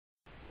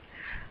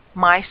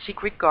My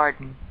Secret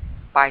Garden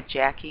by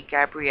Jackie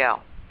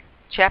Gabrielle.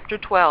 Chapter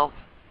 12.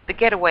 The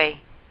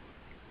Getaway.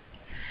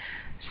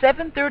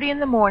 7:30 in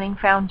the morning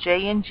found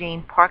Jay and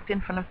Jean parked in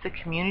front of the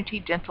Community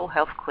Dental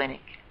Health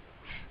Clinic.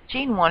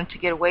 Jean wanted to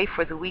get away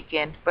for the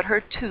weekend, but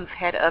her tooth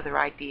had other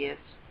ideas.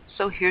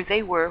 So here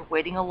they were,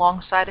 waiting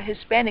alongside a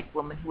Hispanic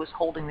woman who was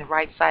holding the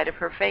right side of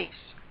her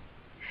face.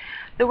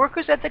 The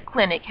workers at the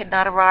clinic had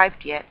not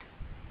arrived yet.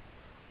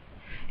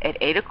 At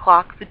 8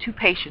 o'clock, the two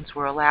patients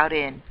were allowed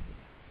in.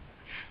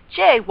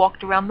 Jay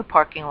walked around the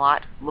parking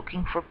lot,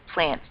 looking for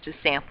plants to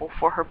sample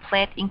for her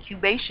plant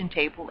incubation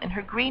table in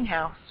her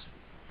greenhouse.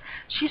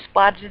 She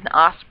spotted an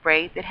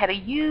osprey that had a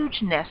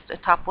huge nest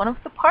atop one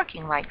of the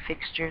parking light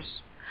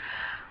fixtures.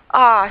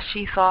 Ah,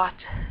 she thought,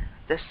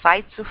 the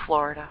sights of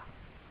Florida.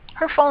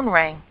 Her phone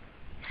rang.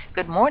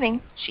 "Good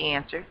morning," she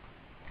answered.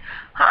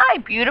 "Hi,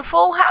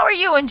 beautiful. How are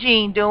you and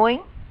Jean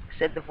doing?"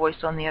 said the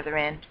voice on the other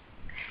end.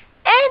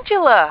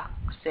 "Angela,"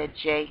 said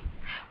Jay.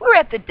 "We're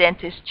at the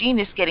dentist. Jean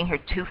is getting her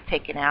tooth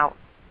taken out."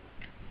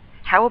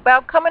 "How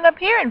about coming up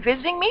here and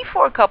visiting me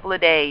for a couple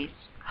of days?"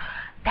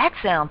 "That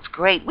sounds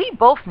great. We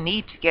both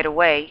need to get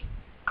away."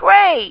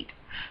 "Great.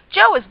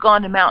 Joe has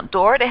gone to Mount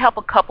Dora to help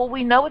a couple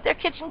we know with their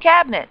kitchen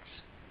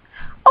cabinets."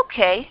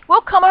 "Okay,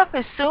 we'll come up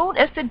as soon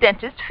as the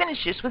dentist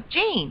finishes with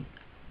Jean."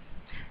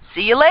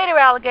 "See you later,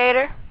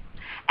 alligator."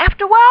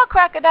 "After a while,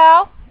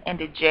 crocodile,"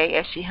 ended Jay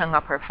as she hung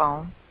up her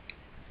phone.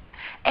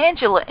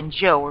 Angela and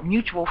Joe were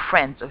mutual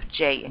friends of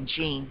Jay and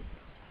Jean.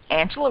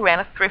 Angela ran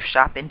a thrift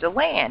shop in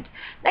DeLand,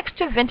 next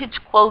to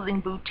vintage clothing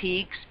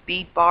boutiques,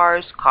 bead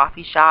bars,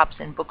 coffee shops,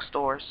 and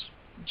bookstores.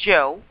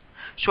 Joe,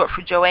 short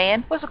for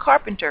Joanne, was a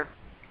carpenter.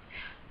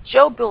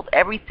 Joe built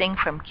everything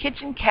from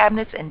kitchen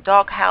cabinets and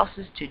dog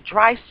houses to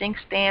dry sink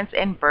stands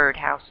and bird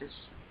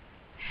houses.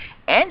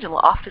 Angela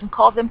often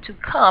called them to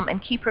come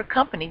and keep her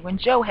company when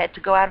Joe had to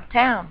go out of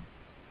town.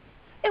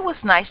 It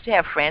was nice to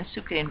have friends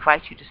who could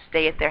invite you to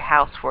stay at their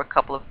house for a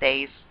couple of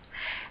days,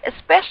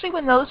 especially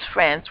when those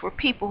friends were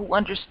people who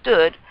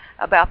understood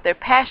about their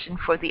passion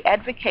for the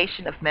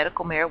advocacy of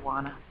medical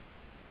marijuana.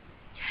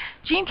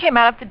 Jean came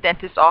out of the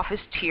dentist's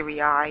office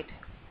teary-eyed.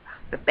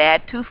 The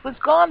bad tooth was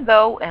gone,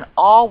 though, and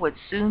all would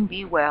soon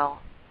be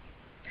well.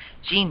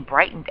 Jean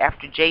brightened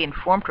after Jay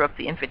informed her of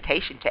the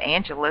invitation to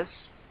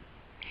Angela's.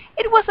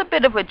 It was a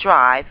bit of a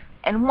drive,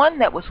 and one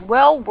that was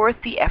well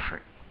worth the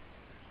effort.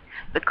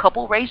 The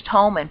couple raced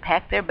home and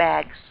packed their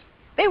bags.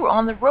 They were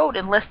on the road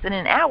in less than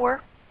an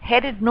hour,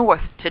 headed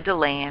north to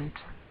DeLand.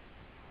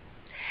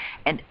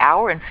 An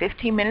hour and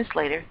 15 minutes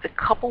later, the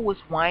couple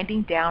was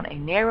winding down a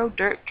narrow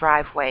dirt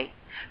driveway,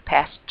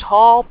 past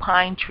tall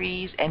pine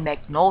trees and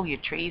magnolia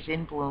trees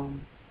in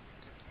bloom.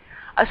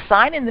 A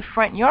sign in the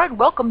front yard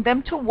welcomed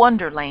them to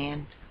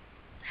Wonderland.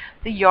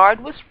 The yard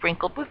was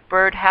sprinkled with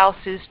bird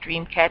houses,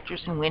 dream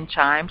catchers, and wind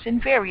chimes,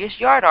 and various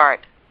yard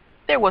art.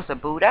 There was a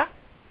Buddha,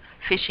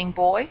 fishing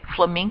boy,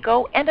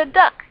 flamingo, and a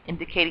duck,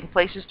 indicating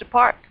places to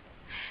park.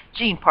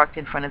 Jean parked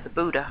in front of the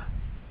Buddha.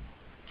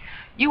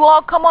 "You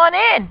all come on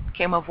in,"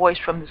 came a voice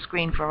from the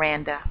screened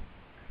veranda.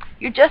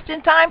 "You're just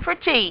in time for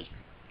tea."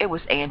 It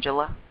was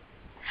Angela.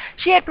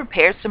 She had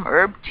prepared some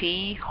herb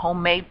tea,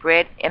 homemade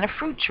bread, and a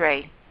fruit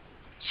tray.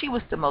 She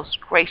was the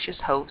most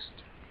gracious host.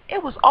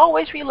 It was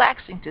always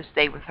relaxing to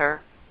stay with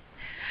her.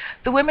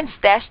 The women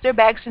stashed their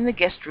bags in the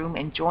guest room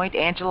and joined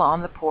Angela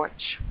on the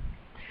porch.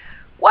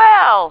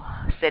 "Well,"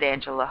 said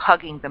Angela,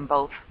 hugging them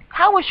both,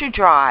 "how was your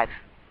drive?"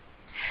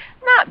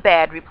 "Not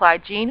bad,"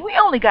 replied Jean. "We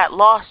only got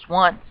lost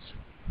once."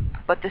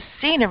 "But the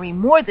scenery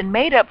more than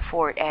made up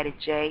for it," added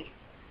Jay.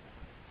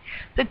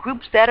 The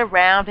group sat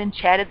around and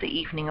chatted the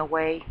evening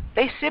away.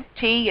 They sipped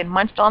tea and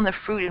munched on the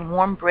fruit and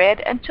warm bread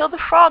until the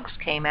frogs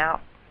came out.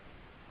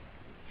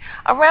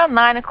 Around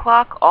 9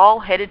 o'clock,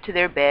 all headed to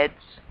their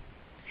beds.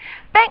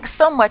 "Thanks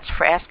so much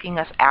for asking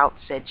us out,"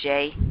 said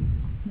Jay.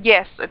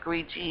 "Yes,"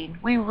 agreed Jean.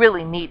 "We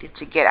really needed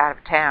to get out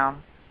of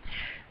town."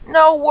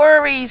 "No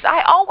worries.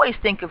 I always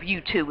think of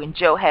you two when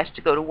Joe has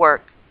to go to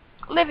work.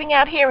 Living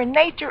out here in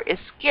nature is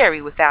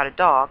scary without a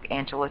dog,"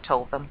 Angela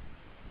told them.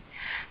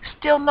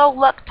 "Still no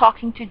luck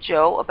talking to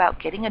Joe about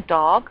getting a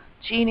dog?"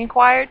 Jean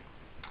inquired.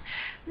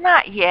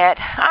 "Not yet.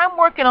 I'm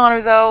working on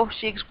her, though,"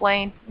 she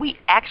explained. "We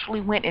actually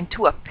went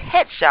into a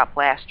pet shop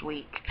last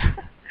week."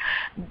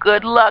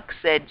 "Good luck,"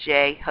 said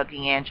Jay,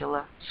 hugging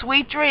Angela.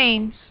 "Sweet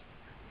dreams."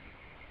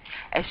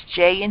 As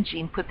Jay and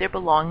Jean put their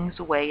belongings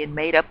away and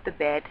made up the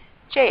bed,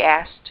 Jay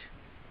asked,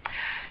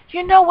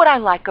 "You know what I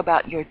like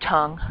about your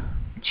tongue?"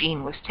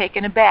 Jean was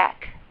taken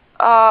aback.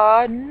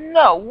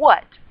 No,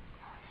 what?"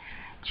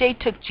 Jay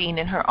took Jean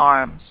in her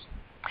arms.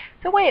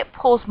 "The way it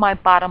pulls my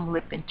bottom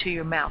lip into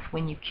your mouth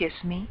when you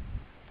kiss me."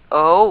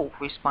 "Oh,"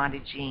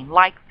 responded Jean.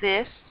 "Like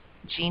this?"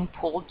 Jean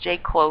pulled Jay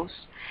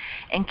close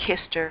and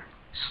kissed her,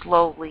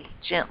 slowly,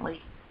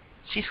 gently.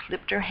 She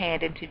slipped her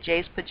hand into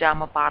Jay's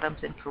pajama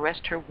bottoms and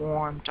caressed her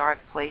warm, dark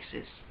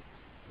places.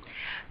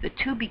 The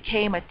two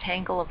became a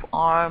tangle of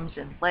arms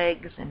and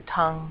legs and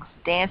tongues,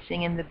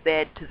 dancing in the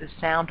bed to the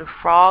sound of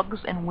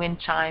frogs and wind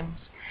chimes,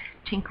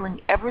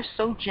 tinkling ever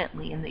so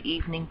gently in the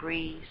evening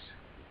breeze.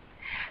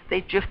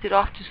 They drifted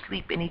off to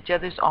sleep in each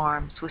other's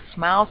arms, with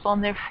smiles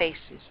on their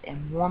faces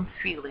and warm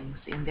feelings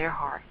in their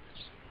hearts.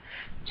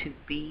 To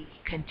be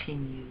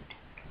continued.